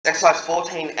Exercise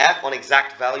 14F on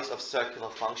exact values of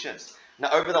circular functions. Now,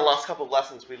 over the last couple of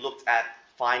lessons, we looked at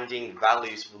finding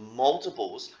values for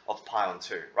multiples of pi on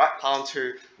 2, right? Pi on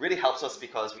 2 really helps us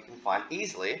because we can find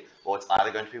easily, well, it's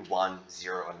either going to be 1,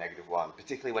 0, or -1,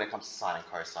 particularly when it comes to sine and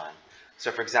cosine.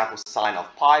 So, for example, sine of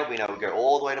pi, we know we go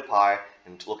all the way to pi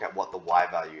and to look at what the y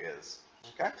value is,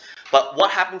 okay? But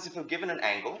what happens if we're given an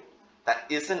angle that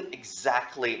isn't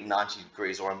exactly 90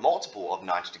 degrees or a multiple of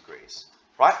 90 degrees?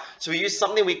 Right? So we use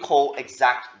something we call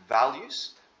exact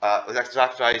values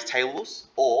tables,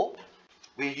 or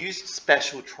we use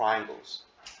special triangles.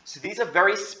 So these are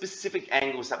very specific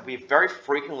angles that we very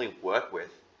frequently work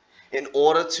with in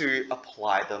order to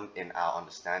apply them in our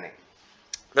understanding.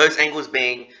 Those angles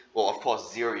being, well, of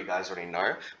course, 0 you guys already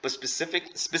know, but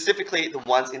specifically the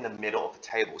ones in the middle of the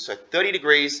table. So 30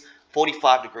 degrees,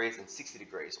 45 degrees, and 60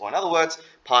 degrees. Or in other words,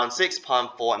 pi on 6, pi on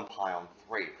 4, and pi on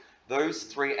 3. Those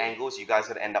 3 angles you guys are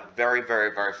going to end up very,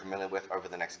 very, very familiar with over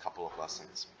the next couple of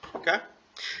lessons. Okay?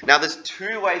 Now, there's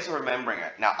 2 ways of remembering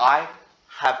it. Now, I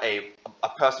have a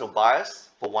personal bias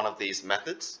for one of these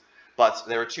methods, but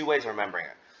there are 2 ways of remembering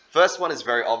it. First one is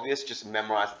very obvious, just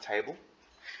memorize the table.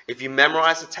 If you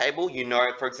memorize the table, you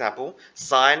know, for example,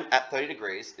 sine at 30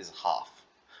 degrees is half.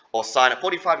 Or sine at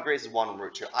 45 degrees is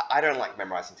 1√2. I don't like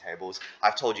memorizing tables.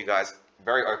 I've told you guys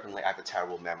very openly I have a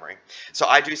terrible memory. So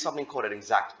I do something called an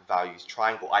exact values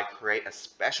triangle. I create a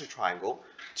special triangle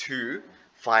to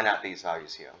find out these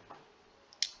values here.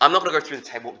 I'm not going to go through the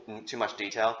table in too much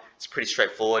detail. It's pretty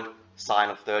straightforward.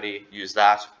 Sine of 30, use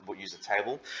that, we'll use the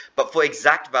table. But for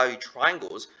exact value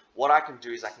triangles, what I can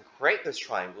do is I can create those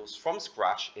triangles from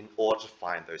scratch in order to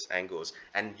find those angles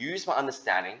and use my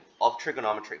understanding of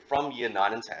trigonometry from year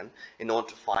 9 and 10 in order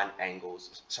to find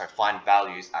find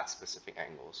values at specific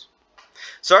angles.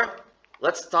 So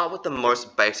let's start with the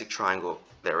most basic triangle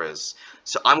there is.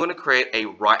 So I'm going to create a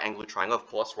right angle triangle, of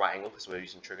course, right angle because we're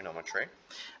using trigonometry.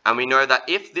 And we know that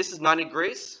if this is 90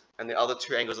 degrees and the other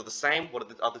 2 angles are the same, what are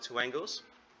the other 2 angles?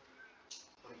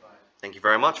 45. Thank you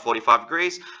very much, 45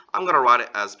 degrees. I'm going to write it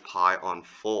as pi on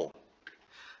 4.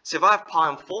 So if I have pi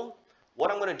on 4,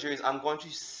 what I'm going to do is I'm going to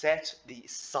set the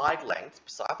side length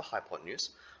beside the hypotenuse.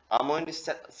 I'm going to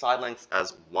set the side length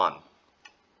as 1.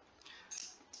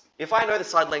 If I know the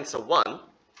side lengths are 1,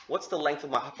 what's the length of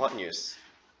my hypotenuse?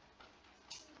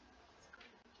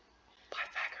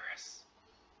 Pythagoras.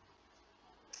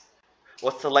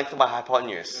 What's the length of my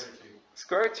hypotenuse?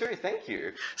 Square root 2, thank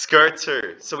you. Square root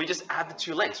 2. So we just add the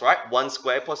 2 lengths, right? 1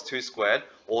 squared plus 2 squared,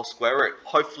 or square root.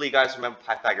 Hopefully you guys remember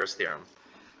Pythagoras' theorem.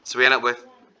 So we end up with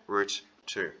root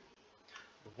 2.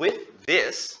 With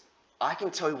this, I can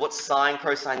tell you what sine,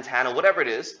 cosine, tan, or whatever it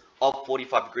is of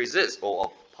 45 degrees is, or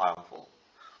of pi on 4.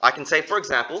 I can say, for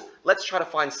example, let's try to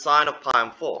find sine of pi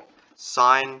on 4.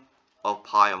 Sine of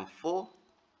pi on 4,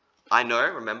 I know,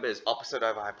 remember, is opposite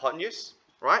over hypotenuse,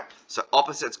 right? So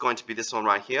opposite is going to be this one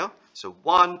right here. So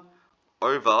 1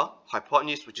 over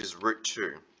hypotenuse, which is root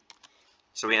 2.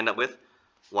 So we end up with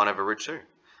 1 over root 2.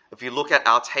 If you look at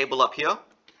our table up here,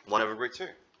 1 over root 2.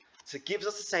 So it gives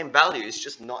us the same values,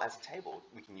 just not as a table.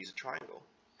 We can use a triangle.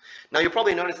 Now you'll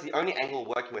probably notice the only angle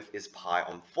we're working with is pi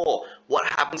on 4. What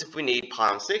happens if we need pi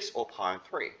on 6 or pi on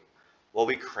 3? Well,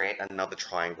 we create another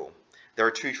triangle. There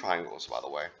are 2 triangles, by the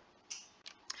way.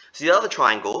 So the other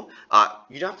triangle,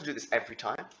 you don't have to do this every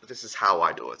time, but this is how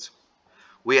I do it.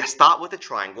 We start with a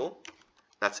triangle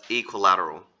that's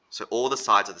equilateral, so all the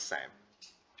sides are the same.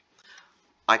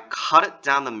 I cut it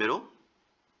down the middle,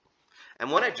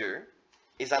 and what I do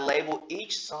is I label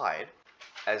each side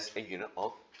as a unit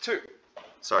of 2.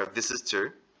 So this is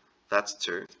 2, that's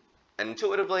 2, and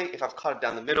intuitively, if I've cut it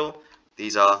down the middle,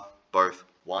 these are both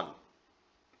 1.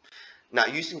 Now,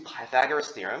 using Pythagoras'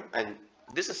 theorem, and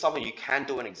this is something you can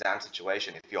do in an exam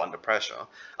situation if you're under pressure,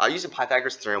 using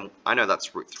Pythagoras' theorem, I know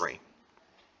that's root 3,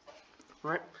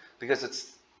 right? Because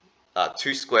it's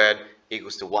 2 squared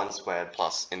equals to 1 squared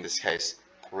plus, in this case,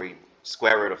 3,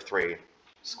 square root of 3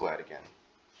 squared again.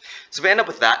 So we end up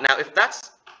with that. Now, if that's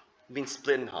been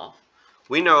split in half,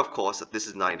 we know, of course, that this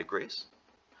is 90 degrees,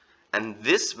 and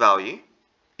this value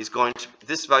is going to,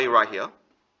 this value right here,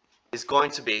 is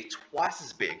going to be twice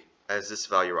as big as this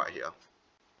value right here.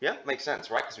 Yeah, makes sense,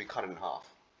 right? Because we cut it in half.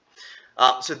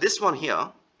 So this one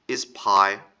here is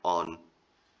pi on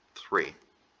 3.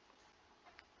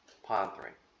 Pi on 3,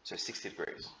 so 60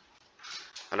 degrees.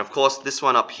 And of course, this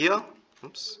one up here,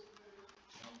 oops.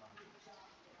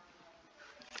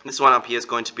 This one up here is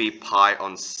going to be pi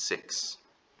on 6.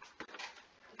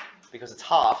 Because it's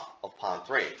half of pi on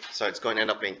 3, so it's going to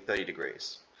end up being 30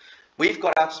 degrees. We've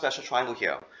got our special triangle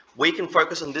here. We can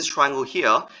focus on this triangle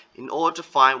here in order to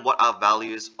find what our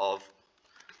values of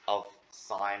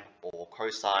sine or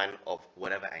cosine of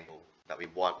whatever angle that we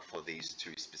want for these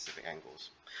two specific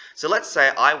angles. So let's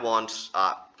say I want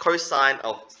cosine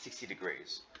of 60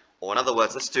 degrees. Or in other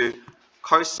words, let's do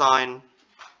cosine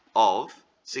of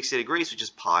 60 degrees, which is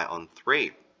pi on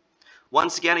 3.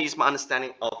 Once again, I use my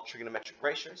understanding of trigonometric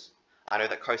ratios. I know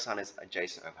that cosine is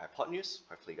adjacent over hypotenuse.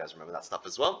 Hopefully you guys remember that stuff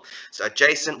as well. So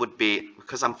adjacent would be,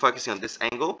 because I'm focusing on this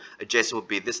angle, adjacent would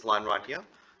be this line right here.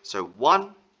 So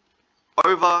 1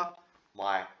 over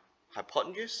my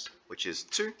hypotenuse, which is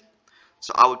 2.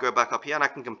 So I would go back up here and I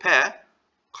can compare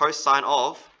cosine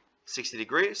of 60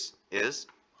 degrees is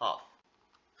half.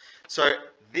 So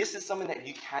this is something that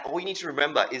you can, all you need to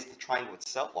remember is the triangle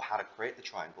itself, or how to create the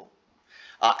triangle.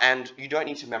 And you don't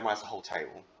need to memorize the whole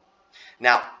table.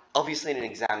 Now, obviously in an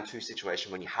exam 2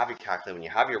 situation, when you have your calculator, when you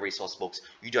have your resource books,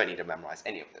 you don't need to memorize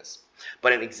any of this.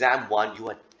 But in exam 1, you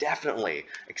are definitely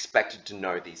expected to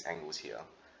know these angles here.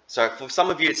 So for some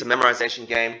of you, it's a memorization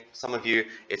game. Some of you,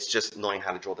 it's just knowing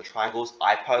how to draw the triangles.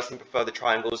 I personally prefer the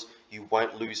triangles. You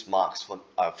won't lose marks for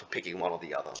picking one or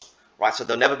the other, right? So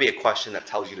there'll never be a question that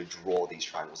tells you to draw these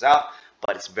triangles out,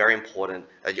 but it's very important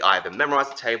that you either memorize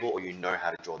the table or you know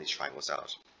how to draw these triangles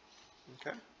out.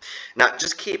 Okay. Now,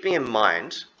 just keeping in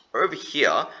mind, over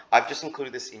here, I've just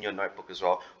included this in your notebook as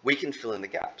well. We can fill in the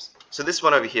gaps. So this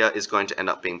one over here is going to end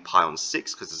up being pi on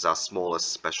 6 because it's our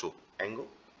smallest special angle.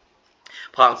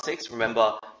 Pi on 6,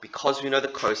 remember, because we know the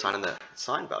cosine and the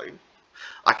sine value,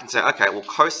 I can say, okay, well,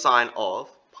 cosine of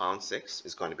pi on 6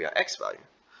 is going to be our x value.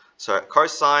 So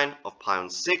cosine of pi on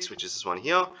 6, which is this one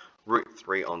here, root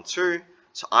 3 on 2.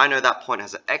 So I know that point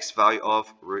has an x value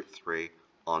of root 3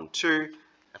 on 2.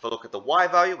 If I look at the y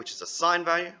value, which is a sine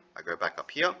value, I go back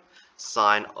up here.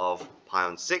 Sine of pi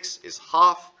on 6 is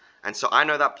half. And so I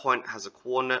know that point has a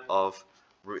coordinate of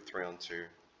root 3 on 2,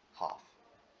 half.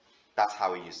 That's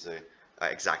how we use the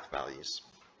exact values.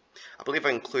 I believe I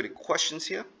included questions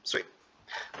here. Sweet.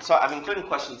 So I've included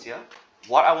questions here.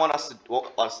 What I want us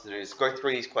to do is go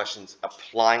through these questions,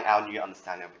 applying our new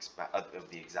understanding of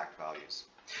the exact values.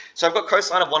 So I've got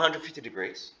cosine of 150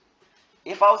 degrees.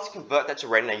 If I was to convert that to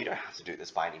radian, now you don't have to do this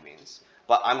by any means,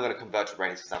 but I'm going to convert to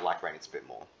radians because I like radians a bit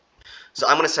more. So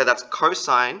I'm going to say that's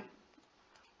cosine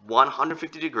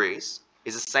 150 degrees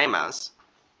is the same as,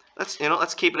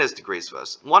 let's keep it as degrees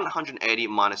first. 180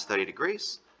 minus 30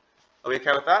 degrees. Are we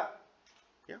okay with that?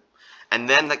 Yeah. And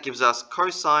then that gives us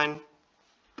cosine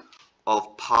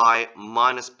of pi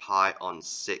minus pi on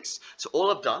 6. So all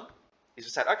I've done is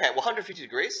just said, okay, well, 150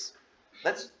 degrees.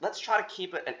 Let's try to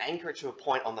keep it and anchor it to a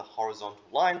point on the horizontal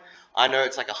line. I know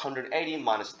it's like 180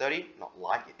 minus 30, not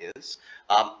like it is.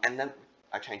 And then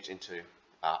I changed into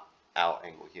our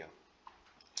angle here.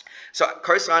 So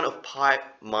cosine of pi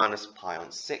minus pi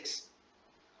on 6.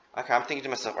 Okay, I'm thinking to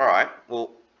myself, all right,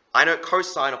 well, I know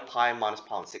cosine of pi minus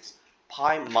pi on 6.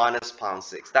 Pi minus pi on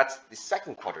 6. That's the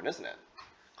second quadrant, isn't it?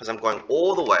 Because I'm going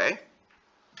all the way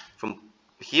from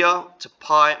here to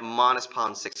pi minus pi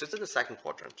on 6. So it's in the second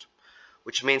quadrant,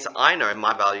 which means that I know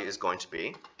my value is going to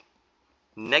be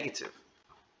negative.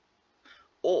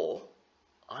 Or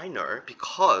I know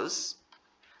because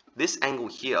this angle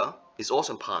here is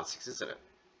also in pi on 6, isn't it?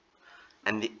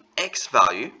 And the x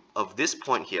value of this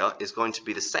point here is going to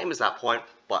be the same as that point,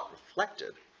 but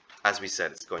reflected. As we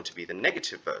said, it's going to be the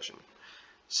negative version.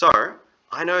 So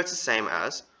I know it's the same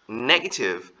as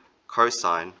negative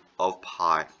cosine of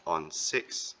pi on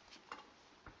 6.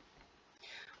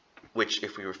 Which,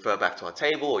 if we refer back to our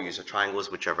table or use our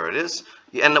triangles, whichever it is,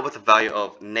 you end up with a value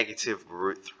of negative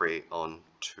root 3 on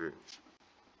 2.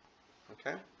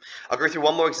 Okay, I'll go through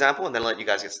one more example and then let you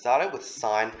guys get started with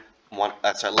sine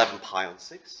 11 pi on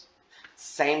 6.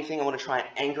 Same thing, I want to try and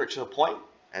anchor it to a point,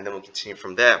 and then we'll continue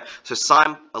from there. So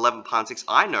sine 11 pi on 6,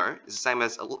 I know, is the same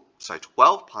as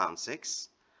 12 pi on 6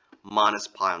 minus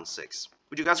pi on 6.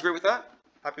 Would you guys agree with that?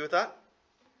 Happy with that?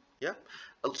 Yeah?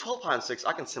 12 pi on 6,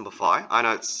 I can simplify. I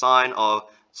know it's sine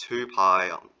of 2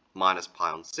 pi minus pi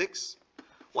on 6.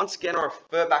 Once again, I'll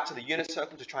refer back to the unit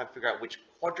circle to try and figure out which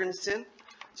quadrant it's in.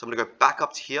 So I'm going to go back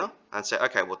up to here and say,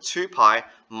 okay, well, 2 pi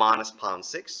minus pi on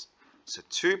 6. So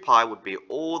 2 pi would be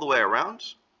all the way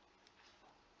around.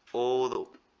 All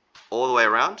the way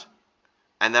around.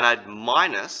 And then I'd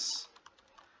minus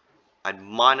pi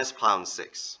on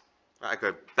 6. Right, I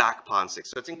go back pi on 6.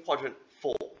 So it's in quadrant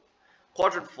 4.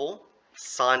 Quadrant 4.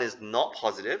 Sine is not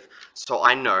positive, so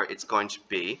I know it's going to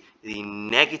be the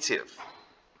negative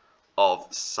of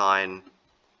sine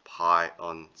pi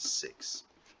on 6.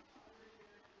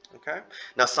 Okay,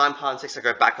 now sine pi on 6, I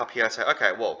go back up here and say,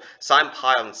 okay, well, sine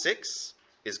pi on 6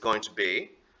 is going to be,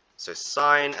 so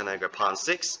sine, and then I go pi on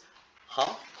 6,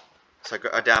 half. So I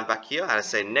go down back here and I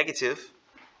say negative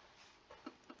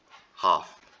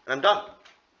half. And I'm done.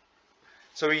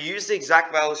 So we use the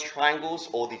exact values triangles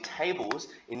or the tables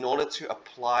in order to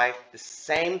apply the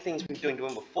same things we've been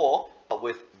doing before, but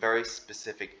with very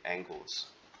specific angles.